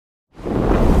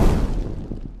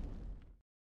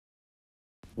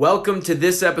Welcome to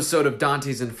this episode of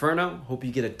Dante's Inferno. Hope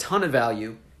you get a ton of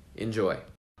value. Enjoy.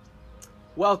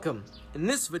 Welcome. In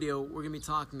this video, we're going to be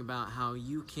talking about how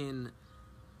you can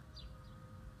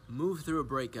move through a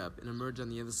breakup and emerge on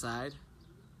the other side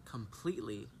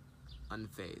completely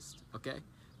unfazed. Okay?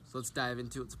 So let's dive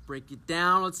into it. Let's break it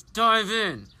down. Let's dive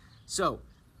in. So,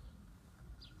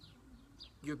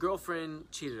 your girlfriend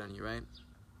cheated on you, right?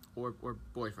 Or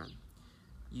boyfriend.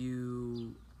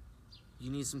 You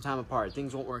need some time apart.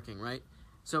 Things weren't working, right?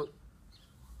 So,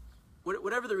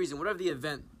 whatever the reason, whatever the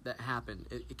event that happened,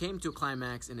 it came to a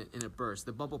climax and it burst.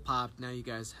 The bubble popped. Now you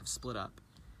guys have split up.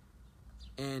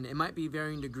 And it might be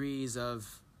varying degrees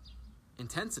of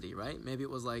intensity, right? Maybe it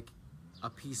was like a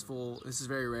peaceful, this is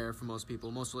very rare for most people.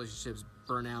 Most relationships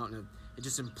burn out and it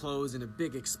just implodes in a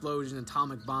big explosion,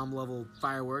 atomic bomb level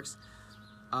fireworks.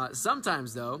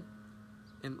 Sometimes, though,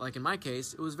 in my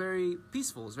case, it was very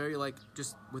peaceful. It was very,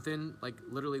 just within,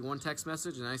 literally one text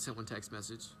message, and I sent one text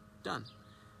message, done.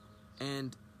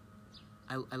 And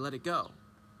I let it go,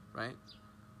 right?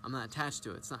 I'm not attached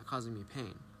to it. It's not causing me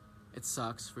pain. It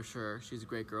sucks, for sure. She's a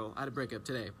great girl. I had a breakup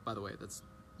today, by the way. That's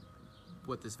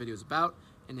what this video is about,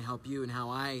 and to help you and how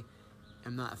I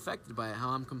am not affected by it, how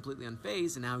I'm completely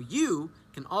unfazed, and how you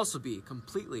can also be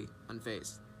completely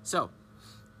unfazed. So,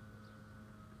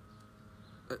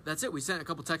 that's it. We sent a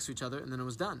couple texts to each other, and then it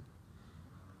was done.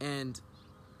 And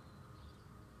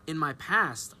in my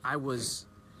past, I was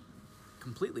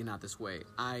completely not this way.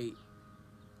 I,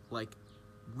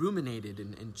 ruminated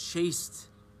and chased,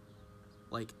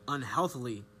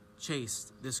 unhealthily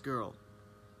chased this girl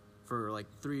for,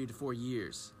 3 to 4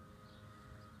 years.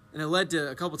 And it led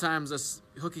to a couple times us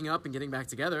hooking up and getting back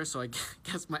together, so I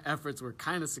guess my efforts were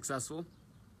kind of successful.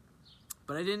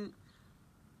 But I didn't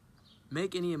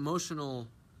make any emotional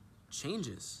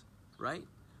changes, right?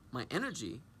 My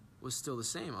energy was still the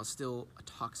same. I was still a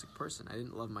toxic person. I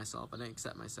didn't love myself. I didn't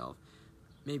accept myself.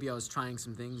 Maybe I was trying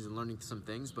some things and learning some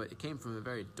things, but it came from a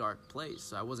very dark place.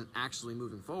 So I wasn't actually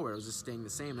moving forward. I was just staying the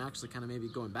same and actually kind of maybe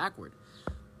going backward.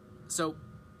 So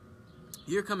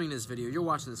you're coming to this video, you're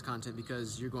watching this content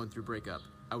because you're going through breakup,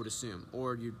 I would assume.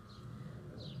 Or you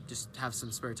just have some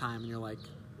spare time and you're like,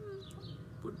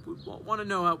 want to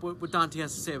know what Dante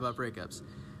has to say about breakups.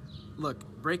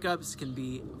 Look, breakups can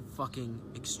be fucking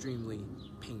extremely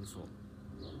painful,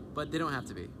 but they don't have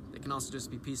to be. They can also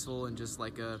just be peaceful and just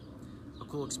like a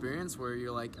cool experience where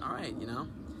you're like, all right,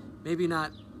 maybe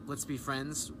not let's be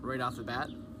friends right off the bat.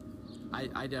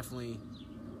 I definitely,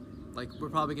 we're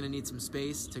probably going to need some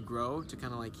space to grow, to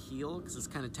kind of heal, because it's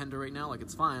kind of tender right now.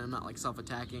 It's fine. I'm not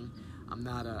self-attacking. I'm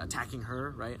not attacking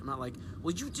her, right? I'm not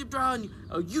well, you did, bro, and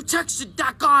you texted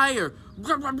that guy, or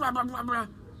blah, blah, blah, blah, blah, blah.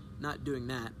 Not doing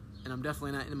that. And I'm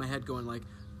definitely not in my head going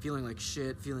feeling like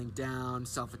shit, feeling down,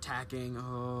 self-attacking.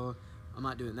 Oh, I'm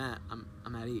not doing that.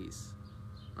 I'm at ease,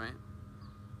 right?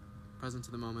 Present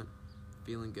to the moment,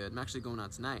 feeling good. I'm actually going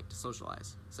out tonight to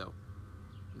socialize, so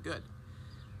I'm good.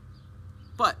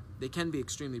 But they can be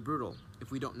extremely brutal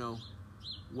if we don't know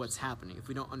what's happening, if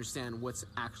we don't understand what's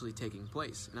actually taking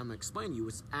place. And I'm going to explain to you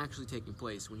what's actually taking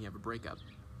place when you have a breakup.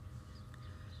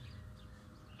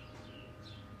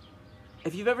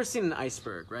 If you've ever seen an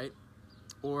iceberg, right?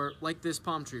 Or like this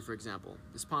palm tree, for example.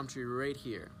 This palm tree right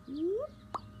here.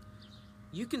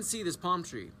 You can see this palm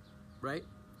tree, right?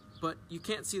 But you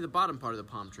can't see the bottom part of the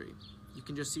palm tree. You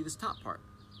can just see this top part.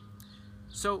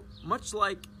 So, much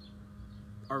like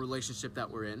our relationship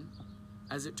that we're in,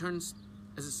 as it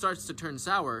starts to turn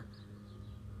sour,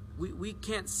 we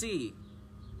can't see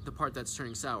the part that's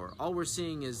turning sour. All we're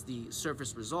seeing is the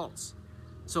surface results.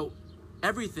 So,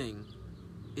 everything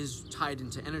is tied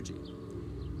into energy.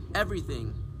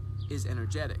 Everything is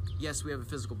energetic. Yes, we have a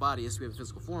physical body. Yes, we have a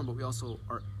physical form, but we also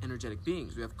are energetic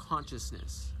beings. We have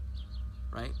consciousness,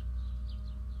 right?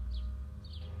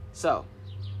 So,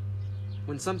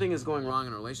 when something is going wrong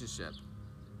in a relationship,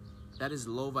 that is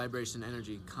low vibration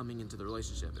energy coming into the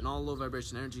relationship. And all low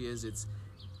vibration energy is, it's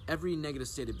every negative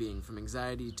state of being, from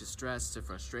anxiety to stress to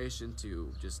frustration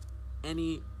to just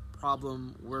any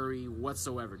problem, worry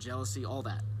whatsoever, jealousy, all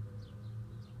that.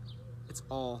 It's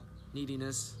all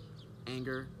neediness,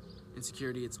 anger,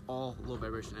 insecurity. It's all low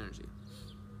vibration energy.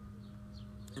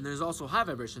 And there's also high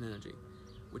vibration energy,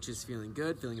 which is feeling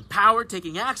good, feeling empowered,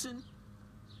 taking action,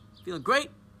 feeling great,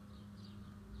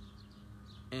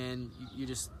 and you're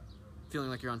just feeling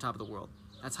like you're on top of the world.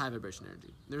 That's high vibration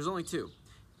energy. There's only two,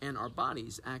 and our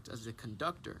bodies act as a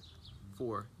conductor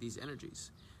for these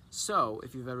energies. So,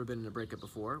 if you've ever been in a breakup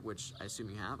before, which I assume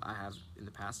you have, I have in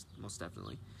the past, most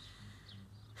definitely,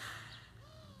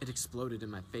 it exploded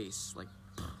in my face,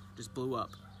 just blew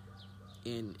up.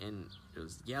 And it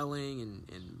was yelling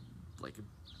and like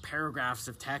paragraphs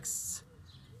of texts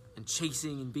and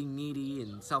chasing and being needy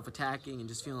and self-attacking and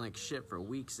just feeling like shit for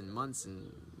weeks and months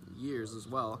and years as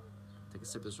well. Take a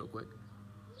sip of this real quick.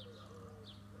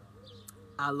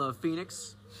 I love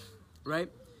Phoenix, right?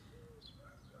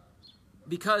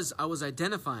 Because I was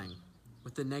identifying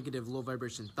with the negative low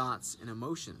vibration thoughts and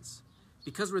emotions.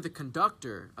 Because we're the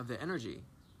conductor of the energy,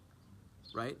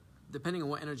 right? Depending on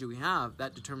what energy we have,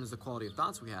 that determines the quality of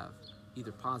thoughts we have,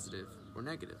 either positive or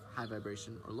negative, high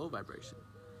vibration or low vibration.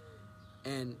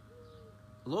 And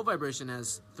low vibration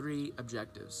has 3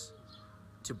 objectives.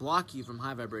 To block you from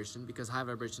high vibration, because high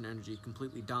vibration energy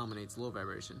completely dominates low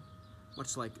vibration,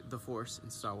 much like the Force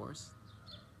in Star Wars.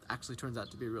 Actually turns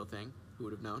out to be a real thing. Who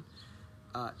would have known?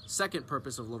 Second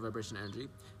purpose of low vibration energy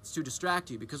is to distract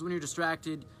you, because when you're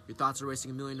distracted, your thoughts are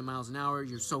racing 1,000,000 miles an hour.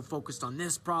 You're so focused on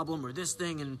this problem or this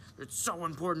thing, and it's so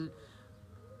important.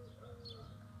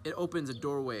 It opens a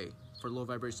doorway for low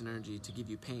vibration energy to give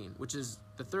you pain, which is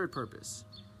the third purpose,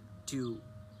 to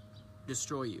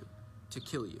destroy you, to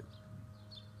kill you,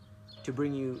 to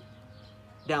bring you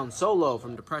down so low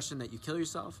from depression that you kill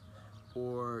yourself,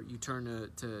 or you turn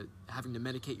to having to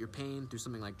medicate your pain through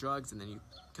something like drugs, and then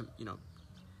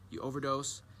you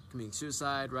overdose, committing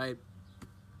suicide, right?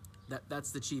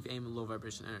 That's the chief aim of low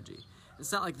vibration energy.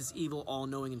 It's not like this evil,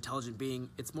 all-knowing, intelligent being.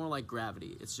 It's more like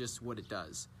gravity. It's just what it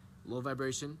does. Low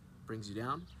vibration brings you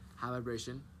down. High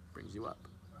vibration brings you up.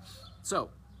 So,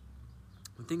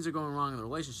 when things are going wrong in the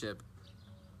relationship,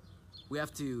 we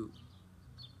have to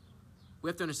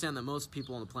understand that most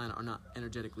people on the planet are not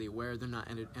energetically aware. They're not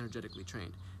energetically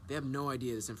trained. They have no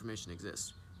idea this information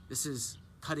exists. This is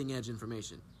cutting-edge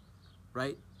information,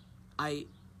 right? I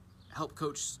help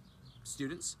coach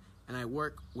students, and I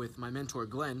work with my mentor,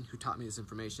 Glenn, who taught me this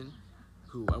information,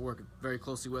 who I work very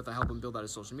closely with. I help him build out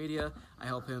his social media. I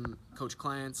help him coach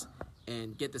clients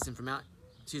and get this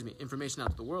information out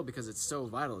to the world, because it's so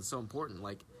vital. It's so important.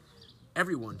 Like,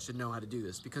 everyone should know how to do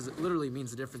this, because it literally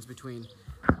means the difference between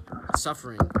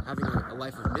suffering, having a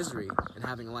life of misery, and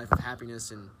having a life of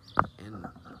happiness and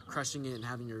crushing it and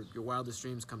having your wildest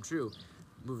dreams come true.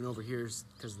 Moving over here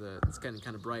because it's getting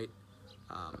kind of bright.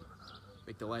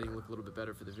 Make the lighting look a little bit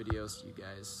better for the videos. You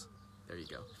guys, there you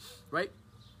go. Right?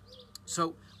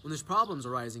 So when there's problems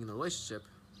arising in the relationship,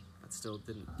 that still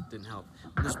didn't help.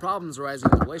 When there's problems arising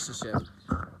in the relationship,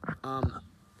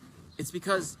 it's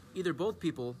because either both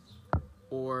people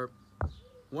or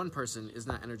one person is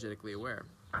not energetically aware.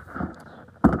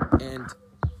 And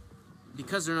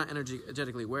because they're not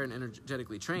energetically aware and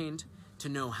energetically trained to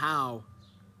know how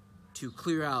to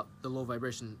clear out the low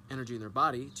vibration energy in their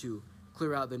body, to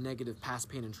clear out the negative past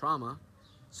pain and trauma,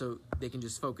 so they can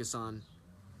just focus on,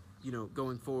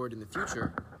 going forward in the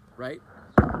future, right?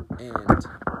 And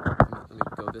let me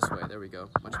go this way. There we go.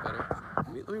 Much better.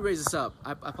 Let me raise this up.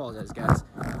 I apologize, guys.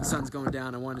 The sun's going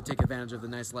down. I wanted to take advantage of the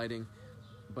nice lighting,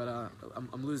 but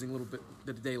I'm losing a little bit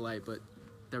of daylight, but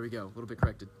there we go. A little bit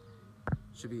corrected.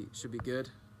 Should be good,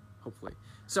 hopefully.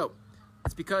 So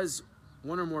it's because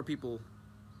one or more people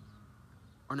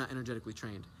are not energetically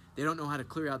trained. They don't know how to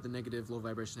clear out the negative low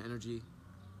vibration energy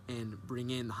and bring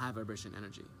in the high vibration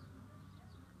energy,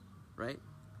 right?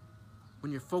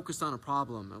 When you're focused on a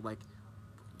problem, like,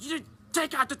 you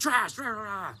take out the trash,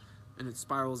 and it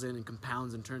spirals in and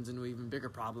compounds and turns into an even bigger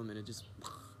problem, and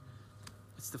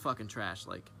it's the fucking trash.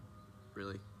 Like,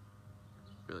 really,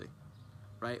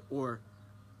 right? Or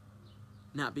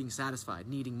not being satisfied,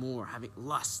 needing more, having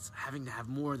lust, having to have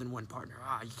more than one partner.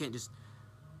 You can't just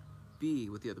be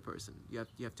with the other person. You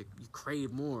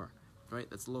crave more, right?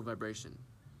 That's low vibration.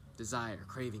 Desire,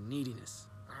 craving, neediness.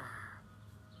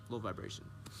 Low vibration.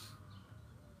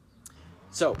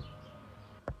 So,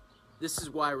 this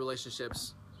is why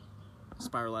relationships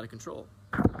spiral out of control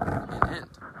and end.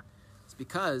 It's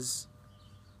because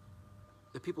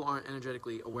the people aren't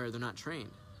energetically aware, they're not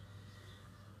trained.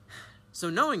 So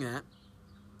knowing that,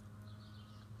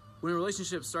 when a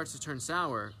relationship starts to turn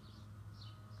sour,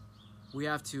 we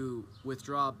have to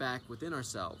withdraw back within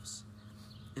ourselves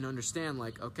and understand,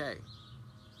 like, okay,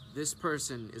 this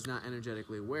person is not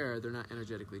energetically aware, they're not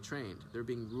energetically trained. They're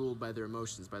being ruled by their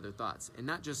emotions, by their thoughts. And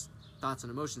not just thoughts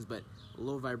and emotions, but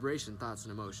low vibration thoughts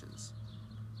and emotions.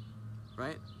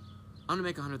 Right? I'm gonna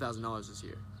make $100,000 this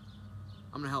year.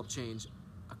 I'm gonna help change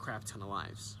a crap ton of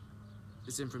lives.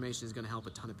 This information is gonna help a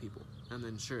ton of people. And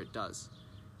then sure, it does.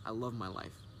 I love my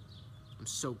life. I'm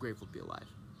so grateful to be alive.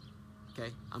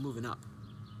 Okay? I'm moving up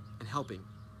and helping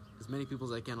as many people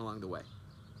as I can along the way.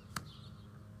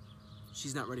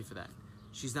 She's not ready for that.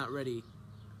 She's not ready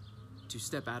to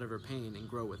step out of her pain and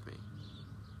grow with me.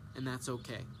 And that's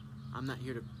okay. I'm not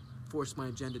here to force my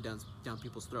agenda down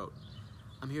people's throat.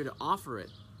 I'm here to offer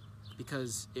it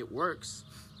because it works,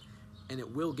 and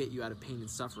it will get you out of pain and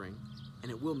suffering,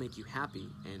 and it will make you happy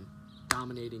and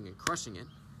dominating and crushing it.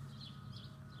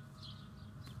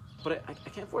 But I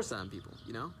can't force that on people,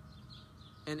 you know?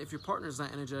 And if your partner's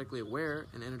not energetically aware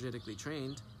and energetically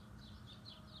trained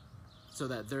so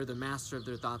that they're the master of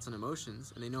their thoughts and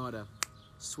emotions and they know how to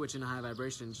switch into high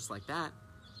vibration just like that,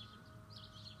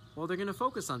 well, they're going to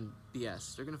focus on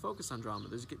BS. They're going to focus on drama.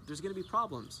 There's going to be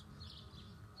problems,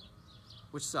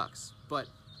 which sucks. But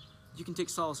you can take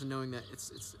solace in knowing that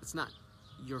it's not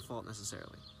your fault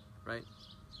necessarily, right?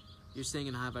 You're staying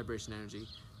in high vibration energy.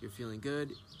 You're feeling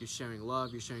good. You're sharing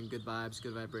love. You're sharing good vibes,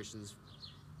 good vibrations.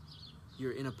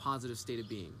 You're in a positive state of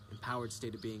being, empowered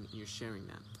state of being, and you're sharing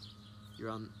that. You're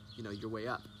on, your way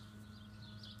up.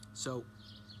 So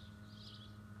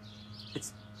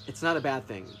it's not a bad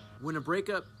thing. When a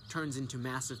breakup turns into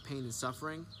massive pain and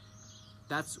suffering,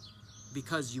 that's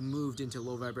because you moved into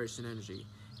low vibration energy,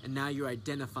 and now you're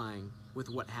identifying with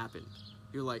what happened.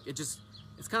 You're like, it's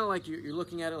kind of like you're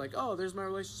looking at it like, oh, there's my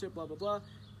relationship, blah, blah, blah.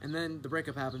 And then the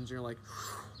breakup happens, and you're like,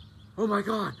 oh my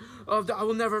God, I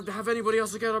will never have anybody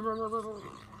else again.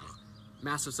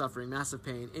 Massive suffering, massive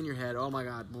pain in your head. Oh my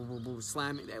God, boom, boom, boom,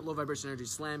 slamming, that low vibration energy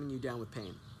slamming you down with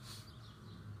pain.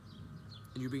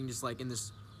 And you're being just like in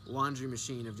this laundry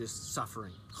machine of just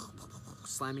suffering.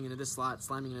 Slamming into this slot,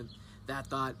 slamming into that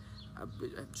thought.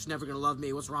 She's never going to love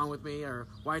me. What's wrong with me? Or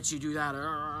why'd she do that?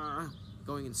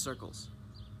 Going in circles.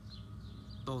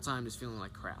 The whole time just feeling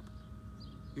like crap.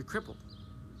 You're crippled.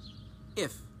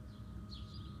 If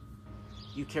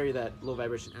you carry that low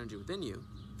vibration energy within you,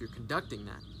 if you're conducting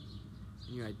that,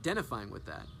 and you're identifying with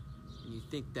that, and you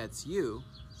think that's you,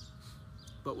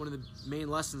 but one of the main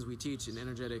lessons we teach in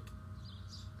energy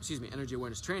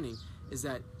awareness training is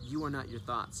that you are not your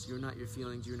thoughts, you're not your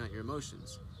feelings, you're not your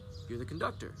emotions. You're the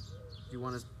conductor. If you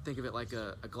want to think of it like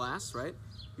a glass, right?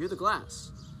 You're the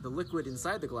glass. The liquid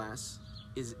inside the glass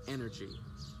is energy.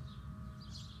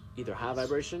 Either high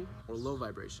vibration or low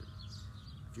vibration.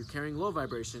 If you're carrying low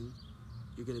vibration,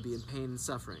 you're going to be in pain and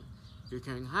suffering. If you're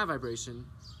carrying high vibration,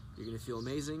 you're going to feel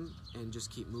amazing and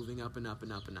just keep moving up and up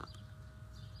and up and up.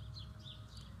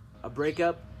 A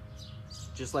breakup,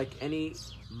 just like any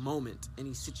moment,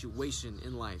 any situation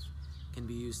in life, can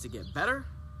be used to get better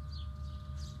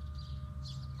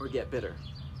or get bitter.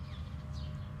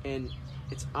 And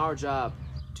it's our job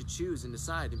to choose and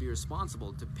decide, to be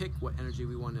responsible, to pick what energy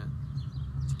we want to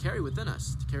carry within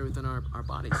us, to carry within our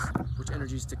bodies, which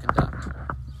energies to conduct,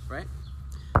 right?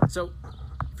 So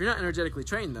if you're not energetically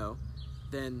trained, though,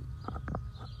 then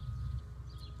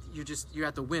you're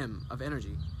at the whim of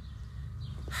energy.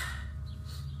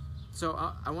 So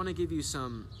I want to give you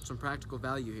some practical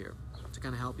value here to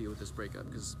kind of help you with this breakup,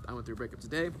 because I went through a breakup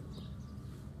today,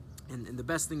 and the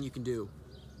best thing you can do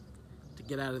to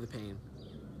get out of the pain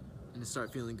and to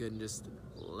start feeling good and just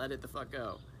let it the fuck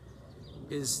go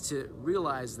is to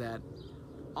realize that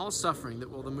all suffering,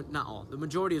 the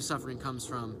majority of suffering comes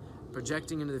from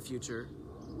projecting into the future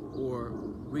or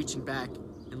reaching back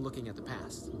and looking at the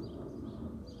past.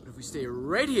 But if we stay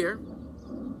right here,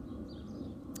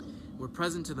 we're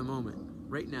present to the moment,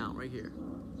 right now, right here.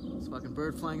 This fucking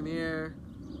bird flying in the air,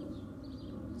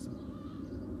 some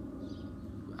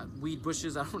weed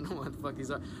bushes, I don't know what the fuck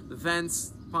these are, the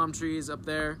fence, palm trees up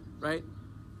there, right?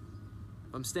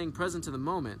 If I'm staying present to the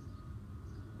moment,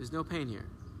 there's no pain here.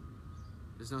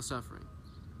 There's no suffering.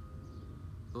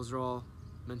 Those are all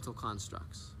mental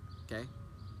constructs, okay?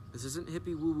 This isn't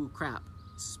hippie woo-woo crap.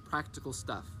 This is practical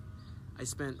stuff. I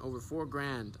spent over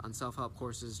 $4,000 on self-help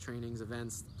courses, trainings,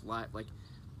 events, a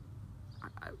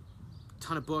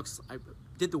ton of books. I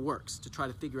did the works to try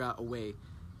to figure out a way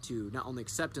to not only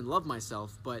accept and love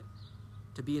myself, but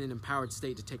to be in an empowered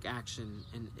state to take action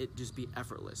and it just be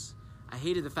effortless. I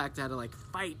hated the fact that I had to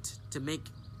fight to make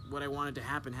what I wanted to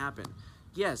happen.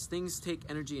 Yes, things take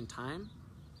energy and time,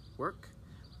 work,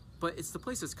 but it's the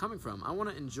place it's coming from. I want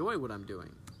to enjoy what I'm doing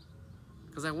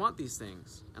because I want these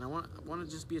things and I want to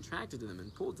just be attracted to them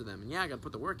and pulled to them. And yeah, I got to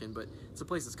put the work in, but it's the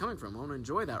place it's coming from. I want to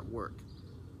enjoy that work.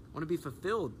 I want to be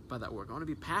fulfilled by that work. I want to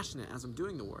be passionate as I'm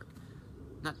doing the work,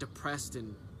 not depressed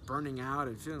and burning out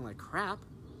and feeling like crap,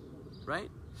 right?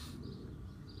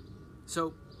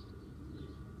 So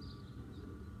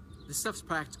this stuff's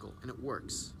practical and it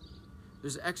works.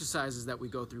 There's exercises that we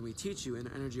go through, we teach you in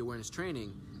energy awareness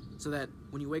training so that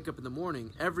when you wake up in the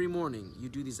morning, every morning you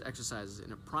do these exercises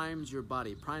and it primes your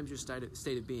body, primes your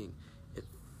state of being. It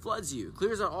floods you,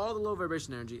 clears out all the low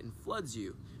vibration energy and floods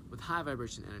you with high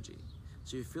vibration energy.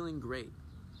 So you're feeling great.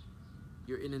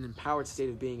 You're in an empowered state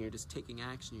of being. You're just taking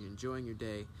action. You're enjoying your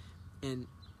day. And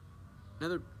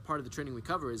another part of the training we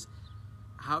cover is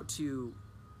how to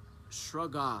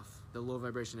shrug off the low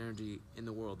vibration energy in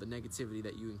the world, the negativity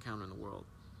that you encounter in the world.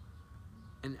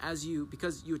 And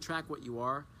because you attract what you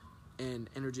are, and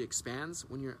energy expands,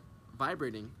 when you're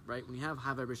vibrating, right? When you have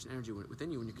high vibration energy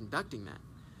within you, when you're conducting that,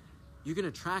 you're going to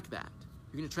attract that.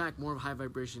 You're going to attract more of high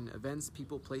vibration events,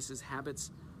 people, places,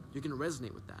 habits. You're going to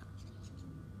resonate with that,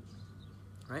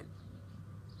 right?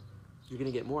 You're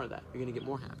going to get more of that. You're going to get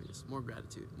more happiness, more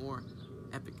gratitude, more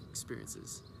epic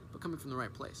experiences, but coming from the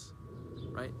right place,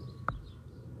 right?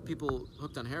 People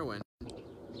hooked on heroin,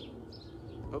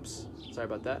 oops, sorry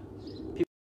about that. People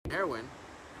on heroin,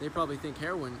 they probably think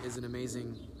heroin is an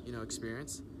amazing,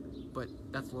 experience, but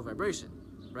that's low vibration,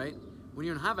 right? When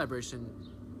you're in high vibration,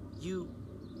 you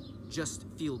just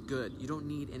feel good. You don't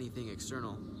need anything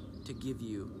external to give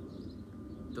you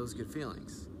those good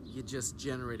feelings. You just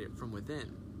generate it from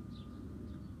within.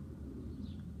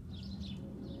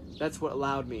 That's what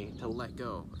allowed me to let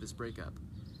go of this breakup.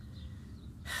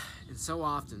 And so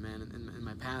often, man, in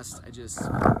my past, I just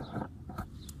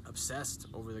obsessed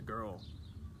over the girl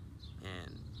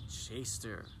and chased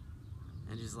her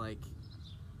and just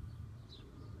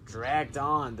dragged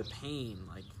on the pain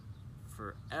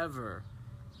forever.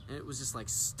 And it was just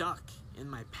stuck in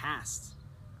my past,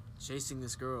 chasing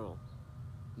this girl,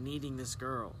 needing this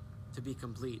girl to be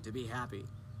complete, to be happy,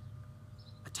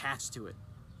 attached to it.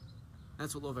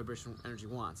 That's what low vibration energy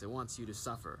wants. It wants you to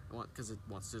suffer because it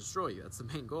wants to destroy you. That's the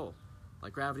main goal.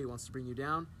 Like gravity wants to bring you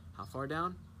down. How far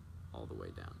down? All the way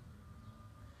down.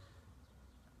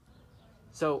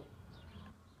 So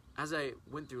as I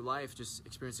went through life just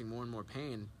experiencing more and more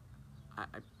pain, I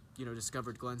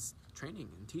discovered Glenn's training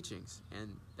and teachings,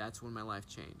 and that's when my life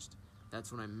changed.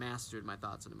 That's when I mastered my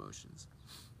thoughts and emotions.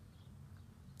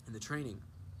 And the training,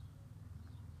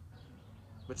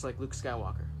 much like Luke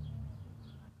Skywalker,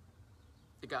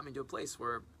 it got me to a place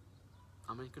where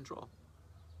I'm in control.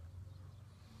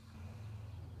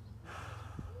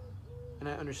 And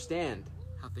I understand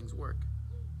how things work,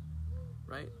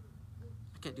 right?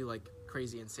 I can't do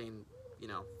crazy, insane,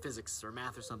 physics or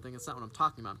math or something. That's not what I'm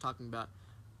talking about. I'm talking about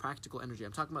practical energy.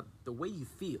 I'm talking about the way you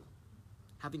feel,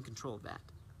 having control of that,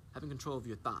 having control of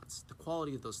your thoughts, the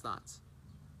quality of those thoughts.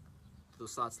 Do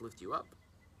those thoughts lift you up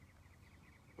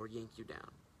or yank you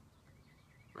down,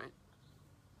 right?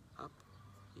 Up,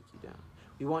 yank you down.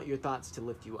 We want your thoughts to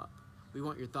lift you up. We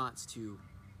want your thoughts to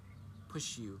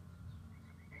push you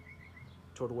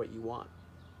toward what you want.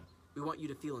 We want you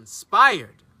to feel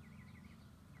inspired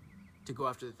to go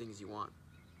after the things you want.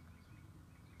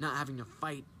 Not having to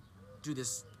fight through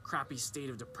this crappy state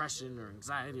of depression or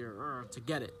anxiety or to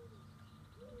get it.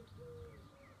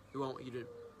 We want you to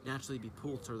naturally be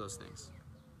pulled toward those things.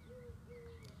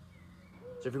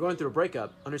 So if you're going through a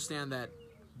breakup, understand that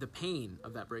the pain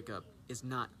of that breakup is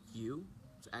not you.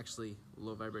 It's actually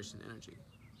low vibration energy.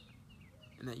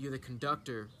 And that you're the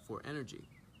conductor for energy.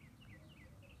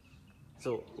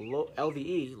 So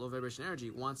LVE, low vibration energy,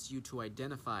 wants you to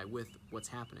identify with what's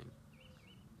happening.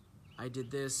 I did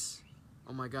this.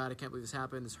 Oh my God, I can't believe this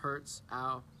happened. This hurts.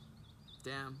 Ow.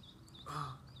 Damn.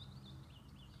 Oh.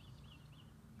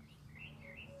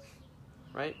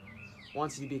 Right?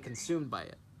 Wants you to be consumed by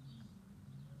it.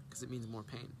 Because it means more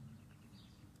pain.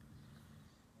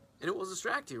 And it will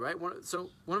distract you, right? One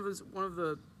of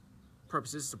the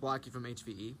purposes is to block you from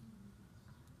HVE.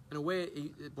 In a way,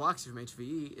 it blocks you from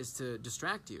HVE is to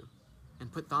distract you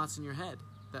and put thoughts in your head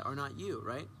that are not you,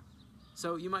 right?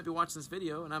 So you might be watching this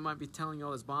video and I might be telling you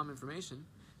all this bomb information,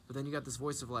 but then you got this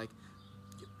voice of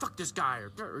fuck this guy,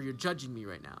 or you're judging me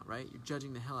right now, right? You're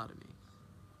judging the hell out of me.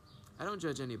 I don't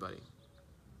judge anybody.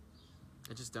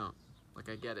 I just don't.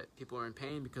 I get it. People are in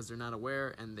pain because they're not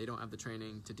aware and they don't have the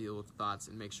training to deal with the thoughts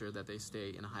and make sure that they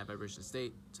stay in a high vibration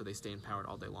state so they stay empowered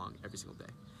all day long, every single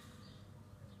day.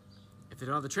 If they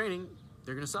don't have the training,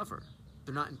 they're going to suffer.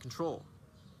 They're not in control.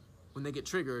 When they get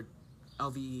triggered,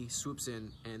 LVE swoops in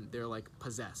and they're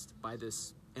possessed by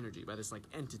this energy, by this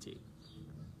entity,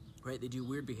 right? They do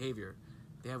weird behavior.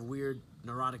 They have weird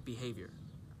neurotic behavior.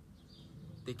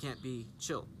 They can't be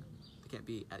chill. They can't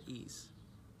be at ease.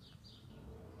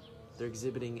 They're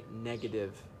exhibiting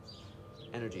negative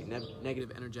energy,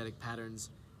 negative energetic patterns,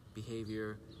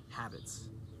 behavior, habits.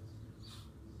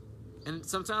 And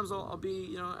sometimes I'll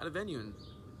be, at a venue and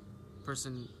a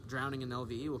person drowning in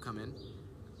LVE will come in.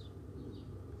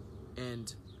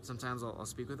 And sometimes I'll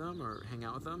speak with them or hang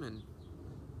out with them, and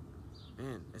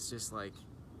man, it's just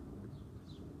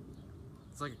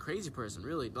it's like a crazy person,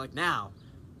 really. Now,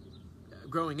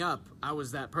 growing up, I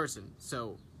was that person.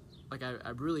 So,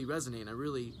 I really resonate and I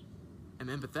really am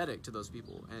empathetic to those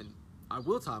people. And I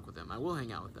will talk with them. I will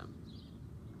hang out with them.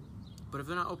 But if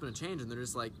they're not open to change and they're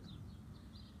just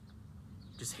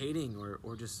just hating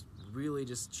or just really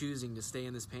just choosing to stay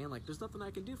in this pain, like, there's nothing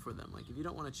I can do for them. Like, if you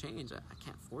don't want to change, I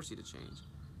can't force you to change,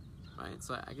 right?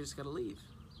 So I just got to leave.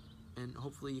 And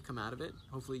hopefully you come out of it.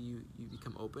 Hopefully you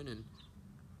become open, and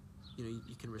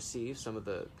you can receive some of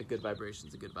the good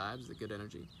vibrations, the good vibes, the good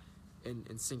energy,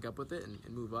 and sync up with it and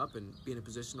move up and be in a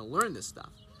position to learn this stuff.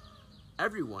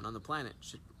 Everyone on the planet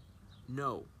should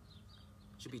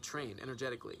be trained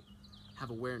energetically, have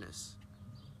awareness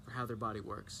for how their body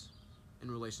works in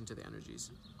relation to the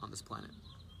energies on this planet.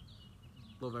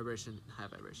 Low vibration and high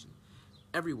vibration.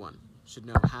 Everyone should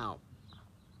know how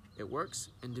it works,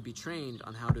 and to be trained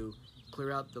on how to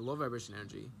clear out the low vibration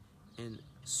energy and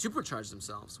supercharge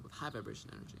themselves with high vibration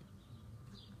energy.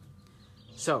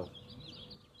 So,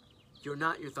 you're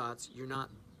not your thoughts, you're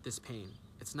not this pain.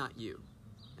 It's not you.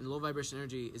 And low vibration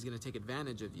energy is going to take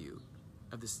advantage of you,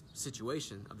 of this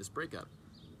situation, of this breakup,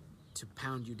 to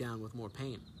pound you down with more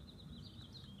pain.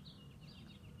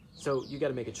 So you got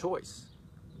to make a choice,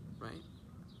 right?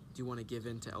 Do you want to give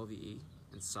in to LVE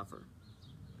and suffer?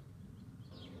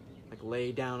 Like,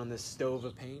 lay down on this stove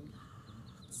of pain?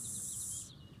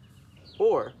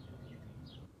 Or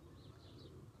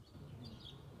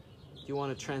do you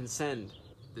want to transcend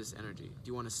this energy? Do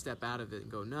you want to step out of it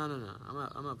and go, no,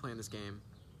 I'm not playing this game.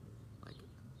 Like,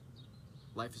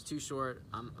 life is too short.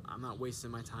 I'm not wasting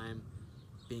my time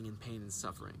being in pain and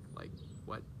suffering. Like,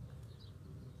 what?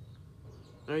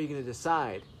 Or are you going to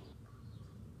decide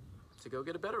to go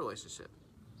get a better relationship,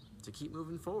 to keep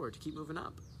moving forward, to keep moving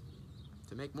up,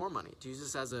 to make more money, to use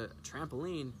this as a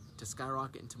trampoline to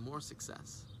skyrocket into more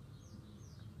success?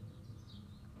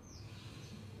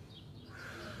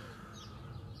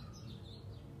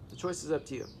 The choice is up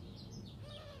to you.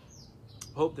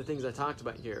 Hope the things I talked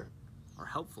about here are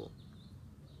helpful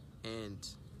and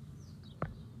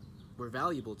were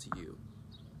valuable to you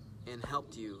and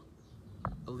helped you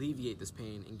alleviate this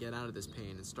pain and get out of this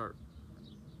pain and start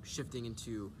shifting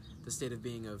into the state of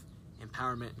being of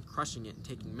empowerment and crushing it and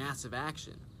taking massive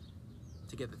action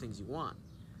to get the things you want.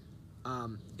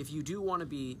 If you do want to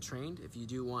be trained, if you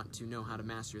do want to know how to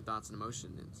master your thoughts and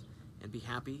emotions and be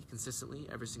happy consistently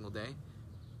every single day,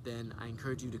 then I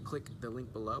encourage you to click the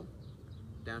link below,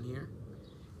 down here,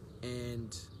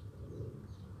 and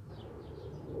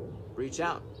reach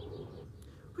out.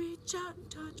 Reach out and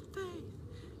touch faith.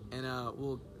 And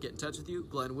we'll get in touch with you,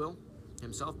 Glenn will,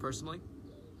 himself personally.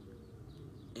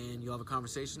 And you'll have a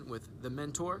conversation with the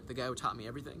mentor, the guy who taught me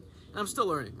everything. And I'm still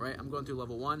learning, right? I'm going through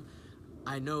level 1.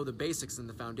 I know the basics and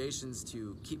the foundations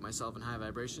to keep myself in high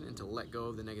vibration and to let go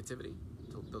of the negativity,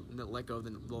 to let go of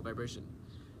the low vibration.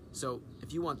 So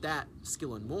if you want that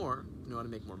skill and more, know how to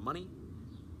make more money,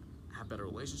 have better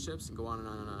relationships, and go on and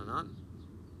on and on and on,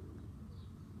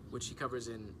 which he covers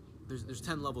in, there's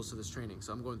 10 levels to this training.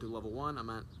 So I'm going through level 1. I'm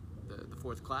at the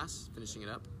 4th class, finishing it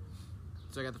up.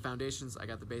 So I got the foundations, I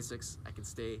got the basics. I can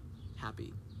stay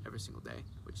happy every single day,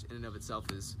 which in and of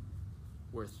itself is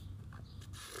worth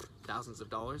thousands of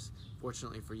dollars.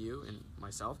 Fortunately for you and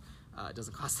myself, it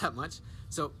doesn't cost that much.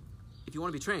 So if you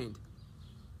want to be trained,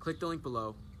 click the link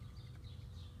below,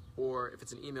 or if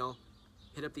it's an email,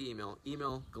 hit up the email.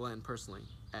 Email Glenn personally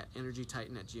at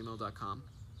energytitan@gmail.com.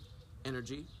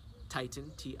 Energy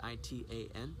Titan,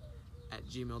 Titan,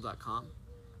 @gmail.com,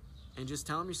 and just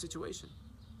tell him your situation.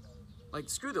 Like,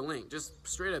 screw the link, just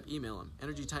straight up email him,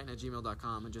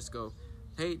 energytitan@gmail.com, and just go,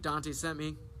 hey, Dante sent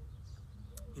me,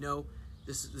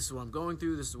 this is what I'm going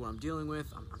through, this is what I'm dealing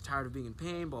with, I'm tired of being in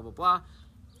pain, blah, blah, blah,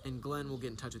 and Glenn will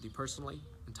get in touch with you personally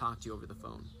and talk to you over the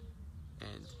phone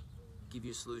and give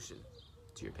you a solution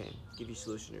to your pain, give you a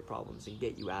solution to your problems, and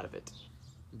get you out of it,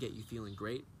 and get you feeling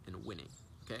great and winning,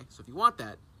 okay? So if you want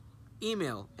that,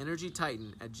 email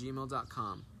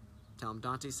energytitan@gmail.com. Tell him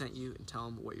Dante sent you, and tell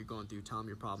him what you're going through, tell him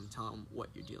your problem, tell him what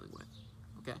you're dealing with,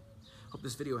 okay? Hope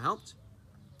this video helped.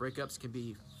 Breakups can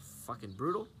be fucking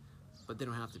brutal, but they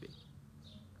don't have to be.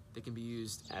 They can be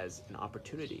used as an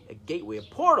opportunity, a gateway, a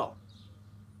portal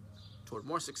toward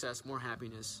more success, more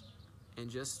happiness, and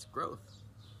just growth.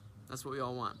 That's what we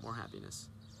all want, more happiness.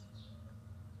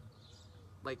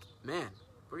 Like, man,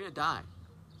 we're gonna die.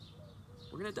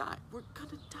 We're gonna die. We're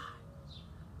gonna die.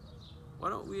 Why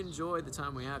don't we enjoy the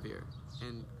time we have here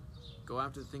and go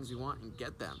after the things we want and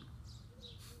get them?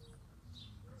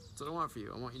 That's what I want for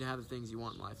you. I want you to have the things you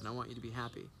want in life, and I want you to be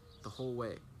happy the whole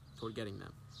way toward getting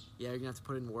them. Yeah, you're gonna have to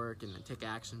put in work and take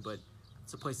action, but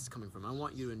it's the place it's coming from. I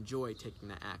want you to enjoy taking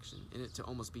that action and it to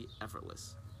almost be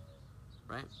effortless,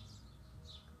 right?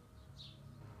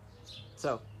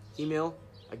 So, email,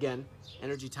 again,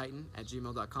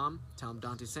 energytitan@gmail.com. Tell him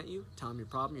Dante sent you. Tell him your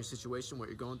problem, your situation, what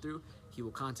you're going through. He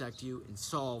will contact you and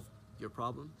solve your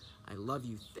problem. I love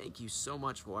you. Thank you so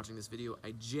much for watching this video.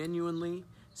 I genuinely,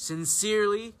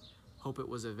 sincerely hope it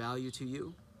was of value to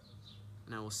you.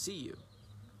 And I will see you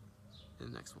in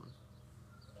the next one.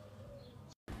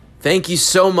 Thank you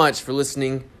so much for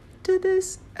listening to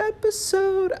this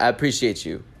episode. I appreciate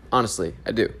you. Honestly,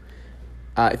 I do.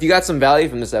 If you got some value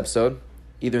from this episode,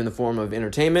 either in the form of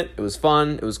entertainment, it was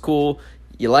fun, it was cool,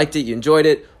 you liked it, you enjoyed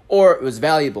it, or it was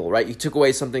valuable, right? You took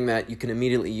away something that you can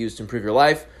immediately use to improve your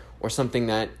life, or something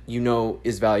that you know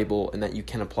is valuable and that you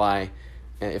can apply,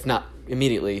 if not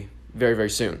immediately, very, very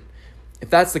soon. If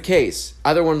that's the case,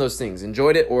 either one of those things,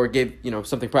 enjoyed it or gave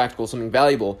something practical, something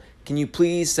valuable, can you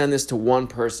please send this to one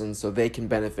person so they can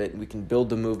benefit, we can build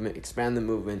the movement, expand the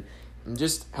movement, and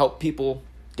just help people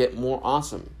get more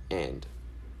awesome and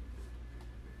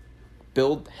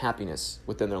build happiness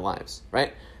within their lives,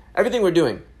 right? Everything we're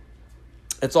doing,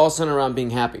 it's all centered around being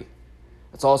happy.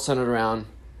 It's all centered around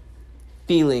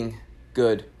feeling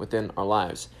good within our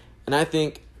lives. And I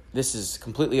think this is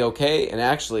completely okay, and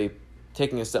actually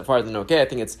taking a step farther than okay, I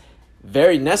think it's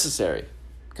very necessary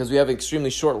because we have an extremely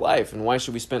short life, and why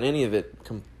should we spend any of it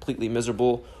completely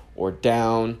miserable or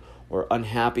down or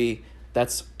unhappy?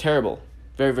 That's terrible.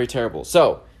 Very, very terrible.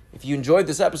 So if you enjoyed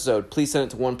this episode, please send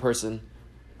it to one person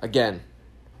again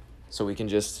so we can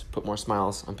just put more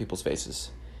smiles on people's faces.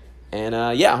 And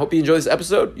I hope you enjoy this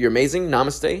episode. You're amazing.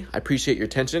 Namaste. I appreciate your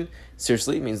attention.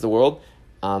 Seriously, it means the world.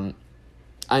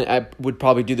 I would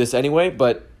probably do this anyway,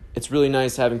 but it's really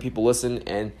nice having people listen,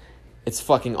 and it's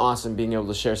fucking awesome being able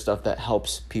to share stuff that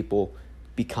helps people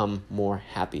become more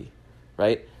happy,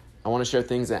 right? I want to share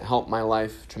things that help my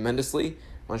life tremendously.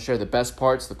 I want to share the best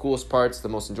parts, the coolest parts, the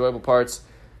most enjoyable parts,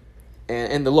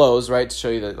 and the lows, right, to show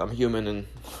you that I'm human and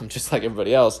I'm just like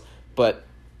everybody else. But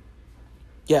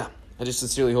yeah, I just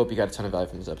sincerely hope you got a ton of value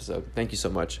from this episode. Thank you so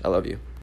much. I love you.